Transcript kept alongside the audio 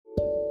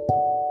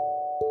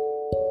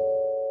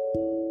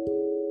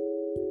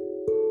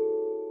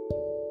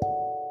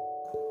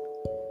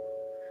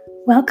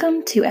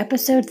Welcome to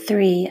episode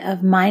 3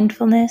 of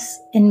Mindfulness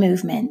in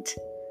Movement.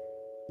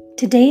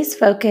 Today's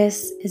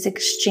focus is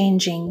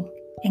exchanging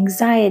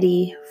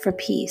anxiety for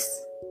peace.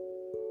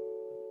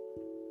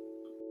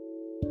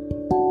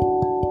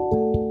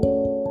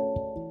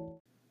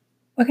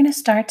 We're going to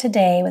start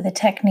today with a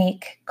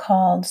technique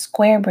called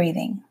square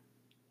breathing.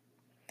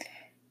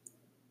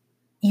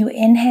 You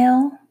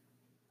inhale,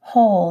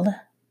 hold,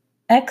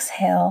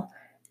 exhale,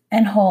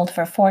 and hold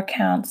for 4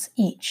 counts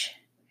each.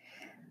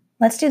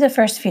 Let's do the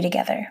first few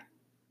together.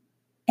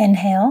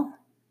 Inhale,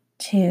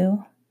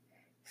 2,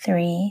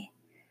 3,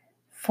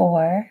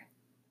 4.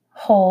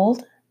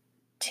 Hold,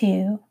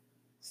 2,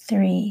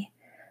 3,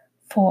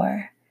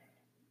 4.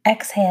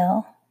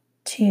 Exhale,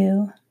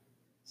 2,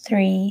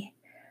 3,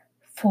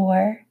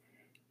 4.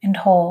 And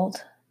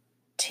hold,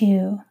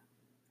 2,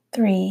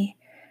 3,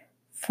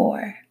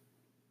 4.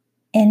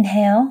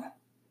 Inhale,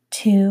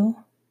 2,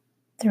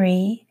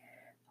 3,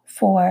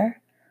 4.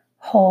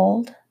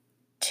 Hold,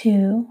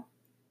 2,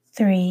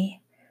 3,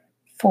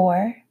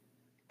 4.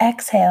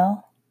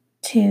 Exhale,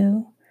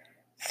 2,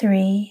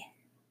 3,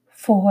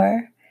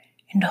 4.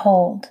 And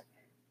hold,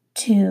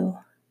 2,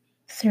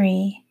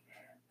 3,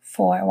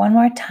 4. One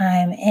more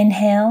time.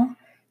 Inhale,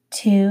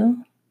 2,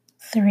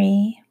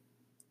 3,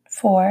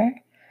 4.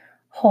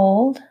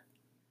 Hold,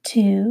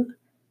 2,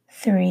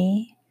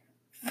 3,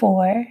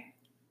 4.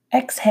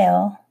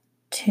 Exhale,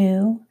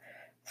 2,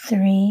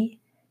 3,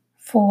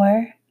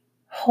 4.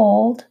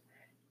 Hold,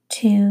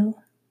 2,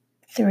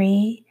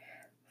 3,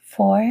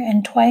 4.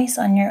 And twice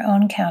on your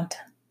own count.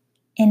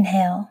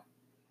 Inhale.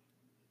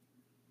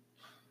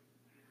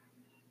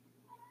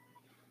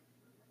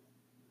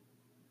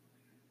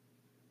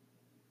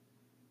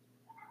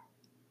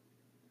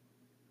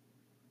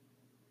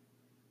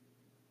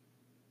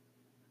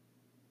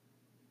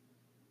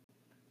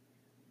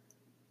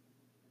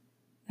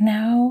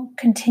 Now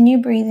continue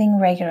breathing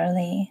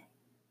regularly.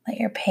 Let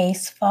your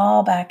pace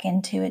fall back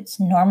into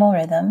its normal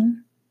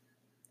rhythm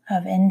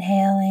of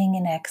inhaling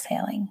and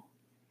exhaling.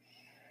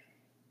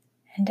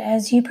 And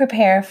as you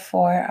prepare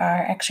for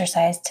our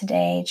exercise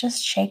today,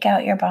 just shake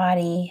out your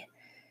body,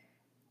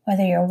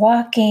 whether you're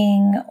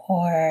walking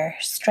or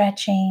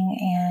stretching,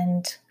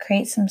 and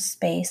create some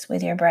space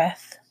with your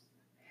breath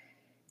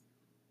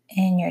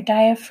in your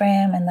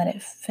diaphragm and let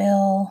it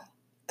fill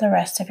the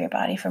rest of your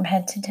body from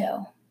head to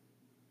toe.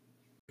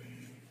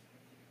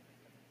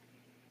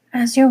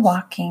 As you're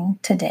walking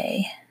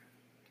today,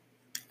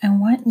 I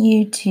want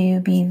you to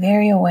be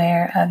very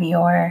aware of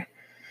your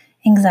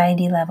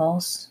anxiety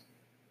levels.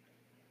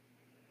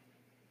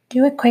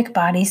 Do a quick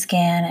body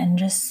scan and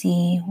just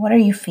see, what are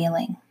you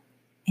feeling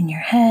in your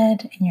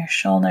head, in your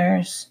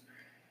shoulders?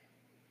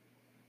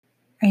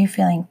 Are you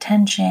feeling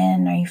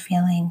tension? Are you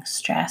feeling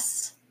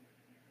stress?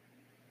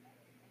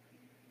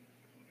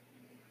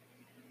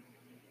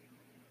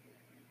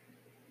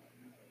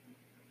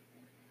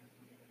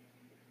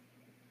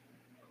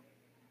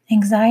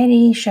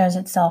 Anxiety shows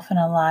itself in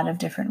a lot of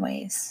different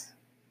ways.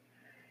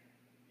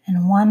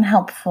 And one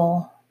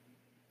helpful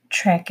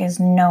trick is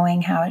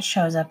knowing how it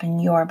shows up in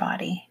your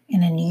body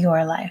and in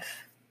your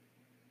life.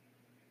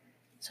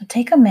 So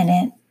take a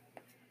minute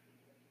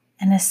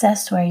and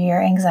assess where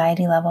your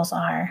anxiety levels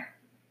are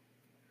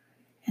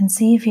and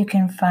see if you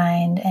can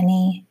find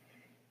any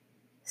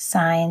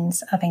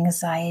signs of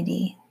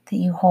anxiety that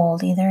you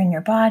hold either in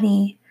your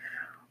body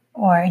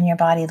or in your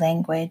body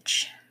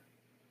language,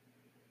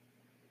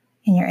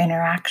 in your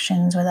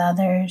interactions with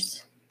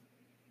others,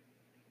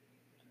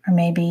 or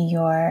maybe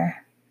your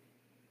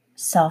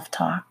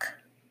self-talk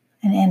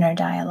and inner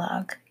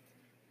dialogue.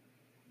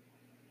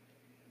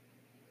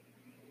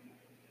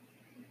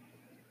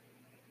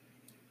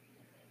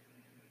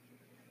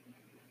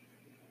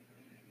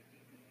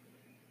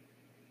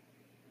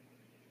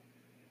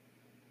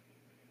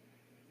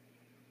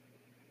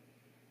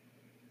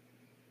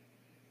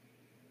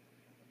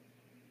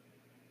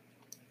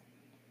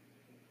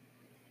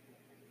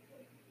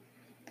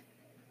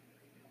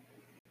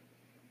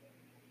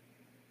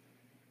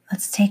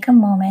 Let's take a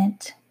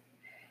moment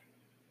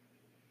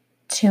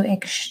to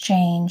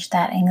exchange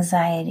that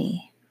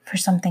anxiety for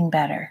something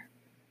better.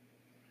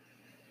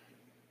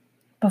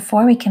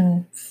 Before we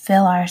can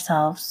fill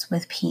ourselves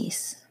with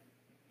peace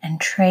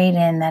and trade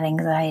in that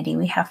anxiety,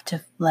 we have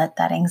to let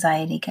that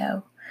anxiety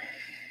go.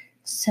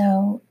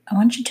 So I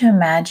want you to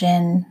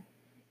imagine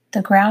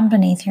the ground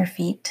beneath your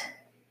feet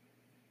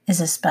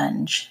is a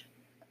sponge.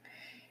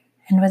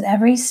 And with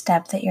every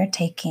step that you're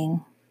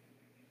taking,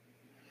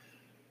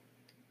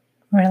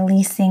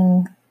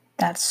 releasing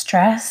that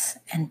stress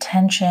and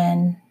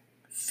tension,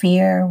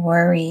 fear,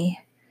 worry,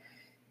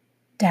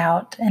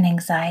 doubt, and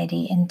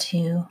anxiety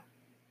into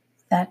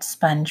that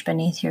sponge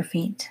beneath your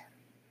feet.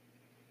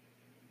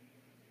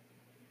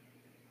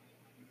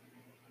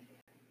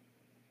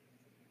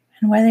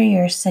 And whether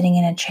you're sitting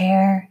in a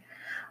chair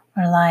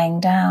or lying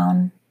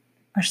down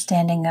or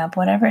standing up,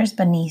 whatever is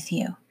beneath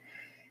you,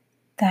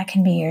 that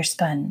can be your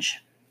sponge.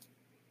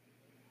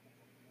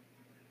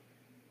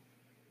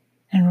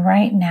 And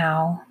right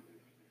now,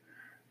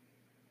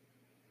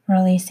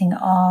 releasing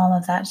all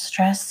of that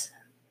stress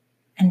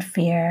and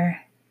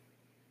fear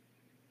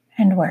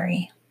and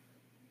worry.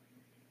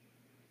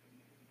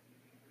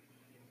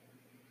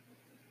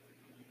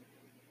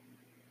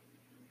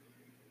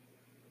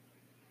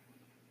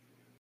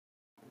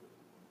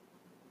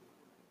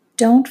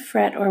 Don't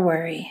fret or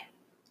worry.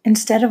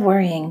 Instead of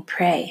worrying,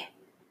 pray.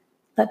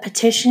 Let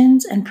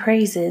petitions and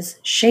praises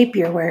shape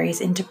your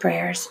worries into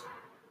prayers,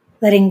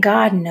 letting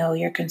God know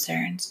your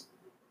concerns.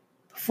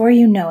 Before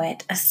you know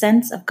it, a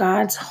sense of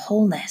God's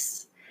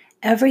wholeness,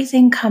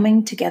 everything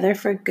coming together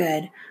for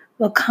good,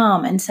 will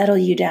come and settle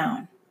you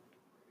down.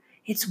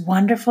 It's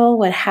wonderful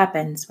what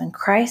happens when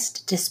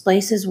Christ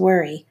displaces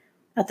worry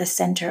at the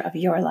center of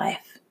your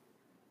life.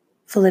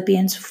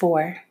 Philippians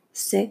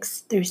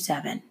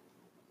 4:6-7.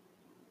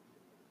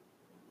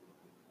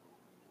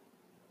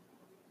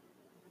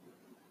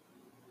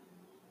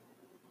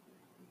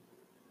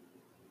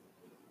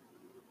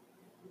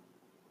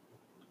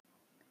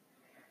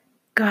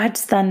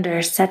 God's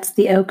thunder sets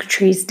the oak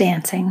trees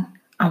dancing,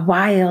 a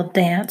wild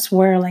dance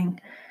whirling.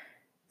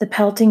 The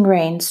pelting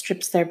rain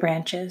strips their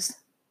branches.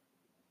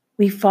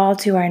 We fall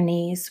to our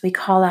knees. We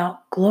call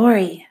out,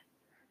 "Glory!"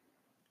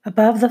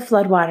 Above the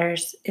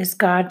floodwaters is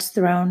God's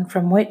throne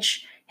from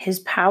which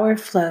his power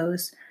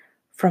flows,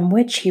 from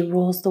which he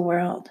rules the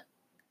world.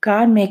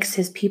 God makes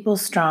his people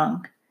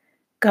strong.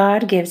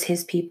 God gives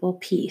his people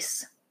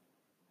peace.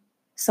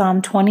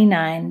 Psalm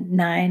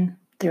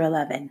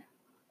 29:9-11.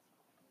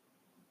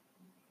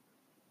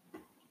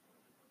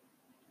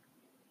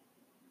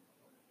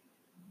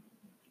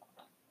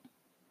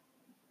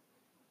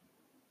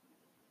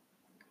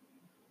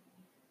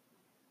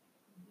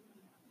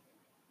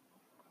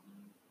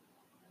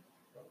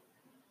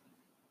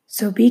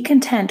 So be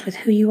content with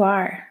who you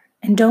are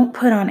and don't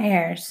put on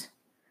airs.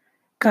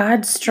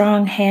 God's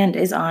strong hand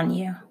is on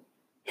you.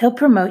 He'll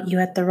promote you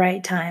at the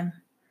right time.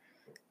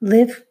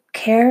 Live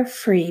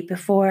carefree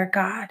before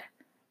God.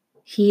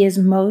 He is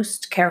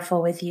most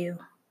careful with you.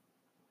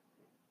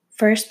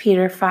 1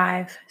 Peter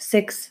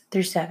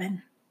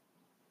 5:6-7.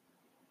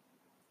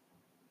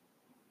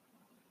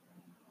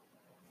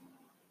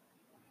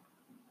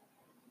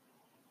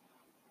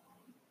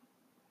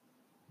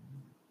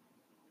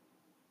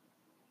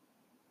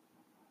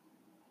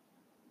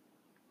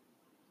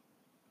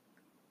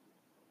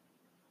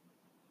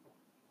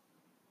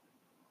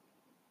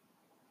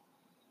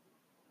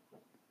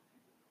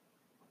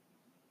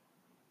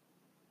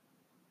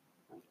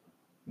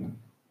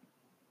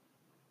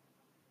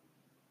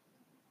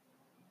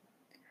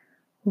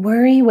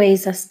 Worry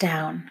weighs us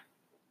down.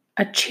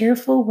 A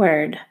cheerful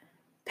word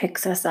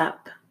picks us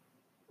up.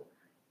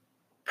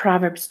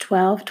 Proverbs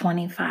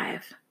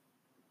 12:25.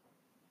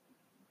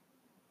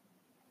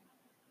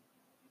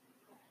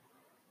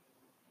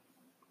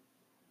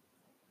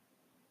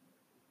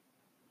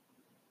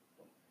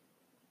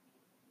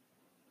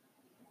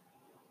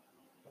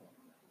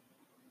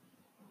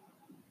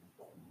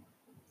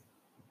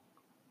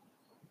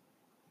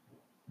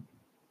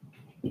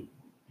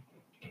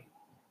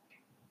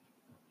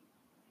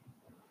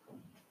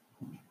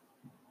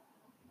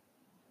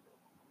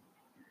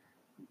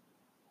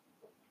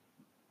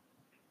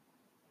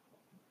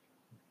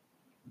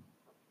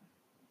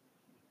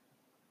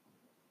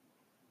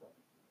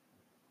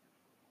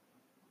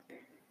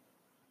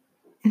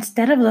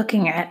 Instead of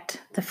looking at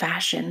the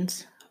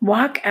fashions,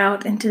 walk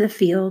out into the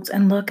fields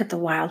and look at the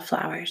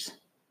wildflowers.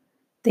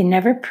 They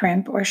never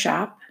primp or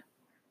shop,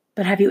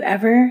 but have you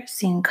ever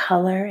seen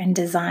color and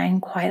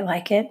design quite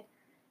like it?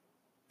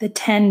 The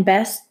 10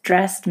 best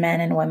dressed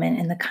men and women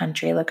in the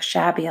country look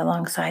shabby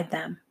alongside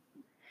them.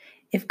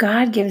 If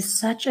God gives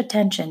such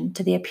attention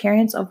to the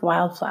appearance of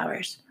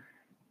wildflowers,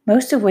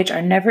 most of which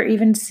are never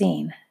even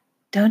seen,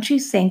 don't you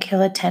think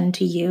he'll attend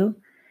to you,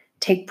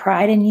 take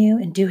pride in you,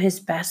 and do his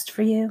best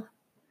for you?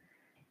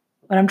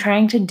 What I'm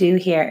trying to do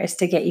here is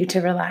to get you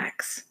to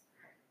relax,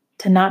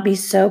 to not be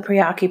so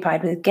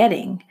preoccupied with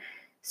getting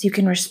so you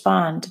can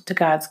respond to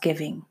God's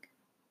giving.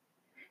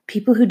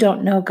 People who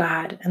don't know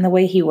God and the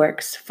way he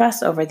works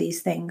fuss over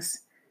these things,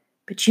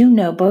 but you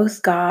know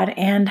both God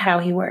and how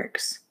he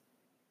works.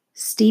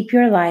 Steep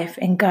your life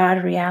in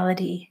God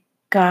reality,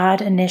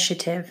 God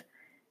initiative,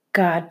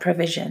 God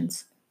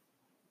provisions.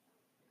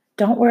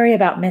 Don't worry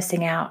about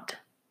missing out.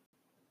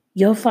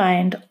 You'll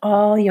find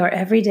all your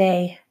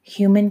everyday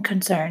human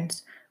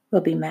concerns will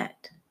be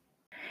met.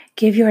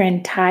 Give your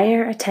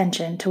entire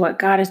attention to what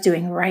God is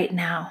doing right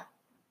now,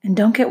 and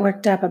don't get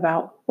worked up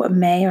about what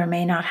may or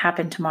may not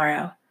happen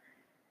tomorrow.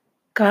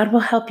 God will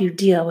help you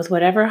deal with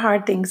whatever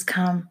hard things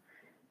come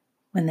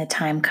when the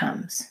time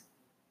comes.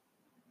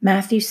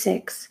 Matthew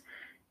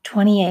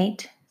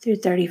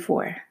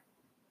 6:28-34.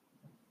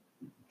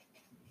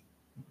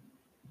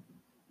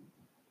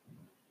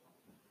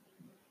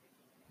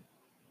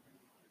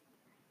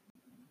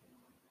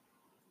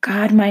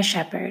 God, my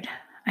shepherd,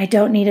 I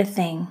don't need a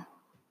thing.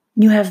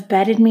 You have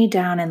bedded me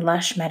down in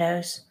lush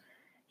meadows.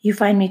 You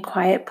find me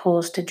quiet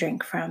pools to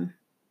drink from.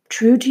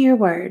 True to your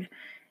word,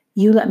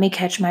 you let me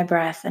catch my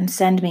breath and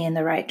send me in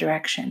the right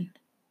direction.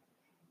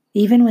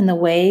 Even when the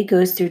way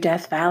goes through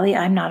Death Valley,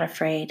 I'm not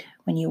afraid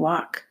when you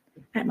walk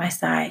at my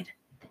side.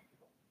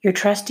 Your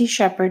trusty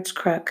shepherd's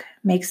crook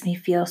makes me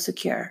feel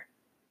secure.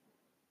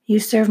 You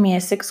serve me a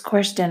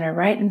 6-course dinner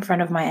right in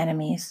front of my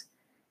enemies.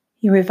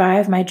 You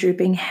revive my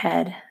drooping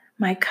head.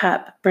 My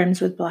cup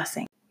brims with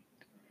blessing.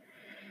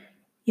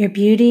 Your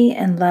beauty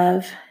and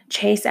love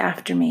chase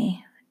after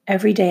me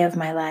every day of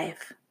my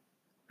life.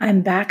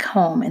 I'm back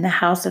home in the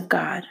house of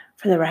God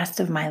for the rest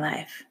of my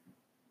life.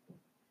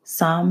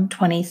 Psalm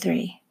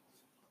 23.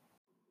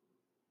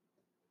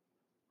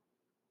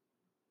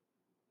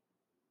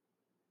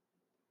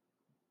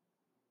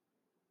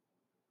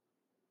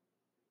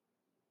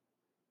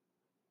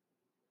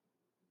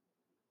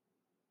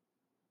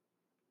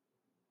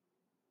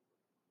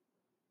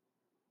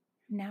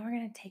 Now we're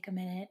going to take a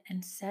minute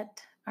and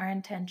set our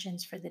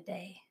intentions for the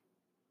day.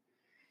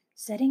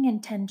 Setting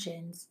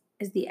intentions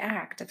is the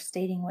act of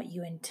stating what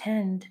you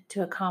intend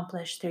to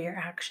accomplish through your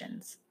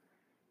actions.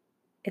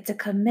 It's a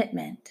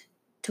commitment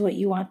to what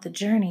you want the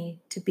journey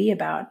to be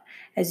about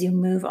as you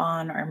move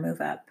on or move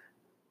up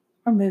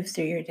or move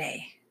through your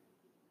day.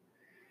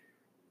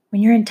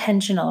 When you're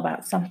intentional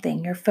about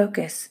something, your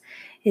focus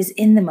is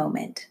in the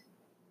moment,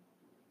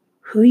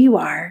 who you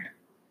are,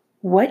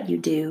 what you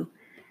do,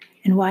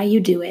 and why you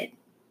do it.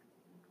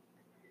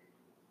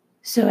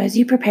 So as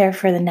you prepare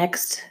for the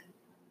next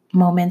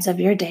moments of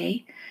your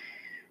day,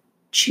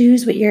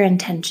 choose what your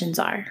intentions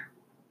are.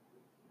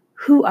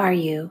 Who are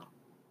you?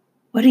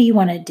 What do you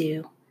want to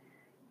do?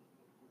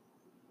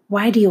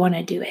 Why do you want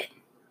to do it?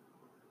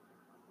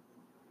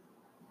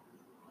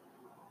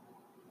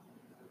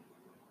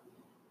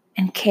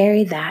 And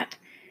carry that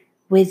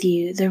with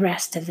you the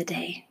rest of the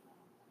day.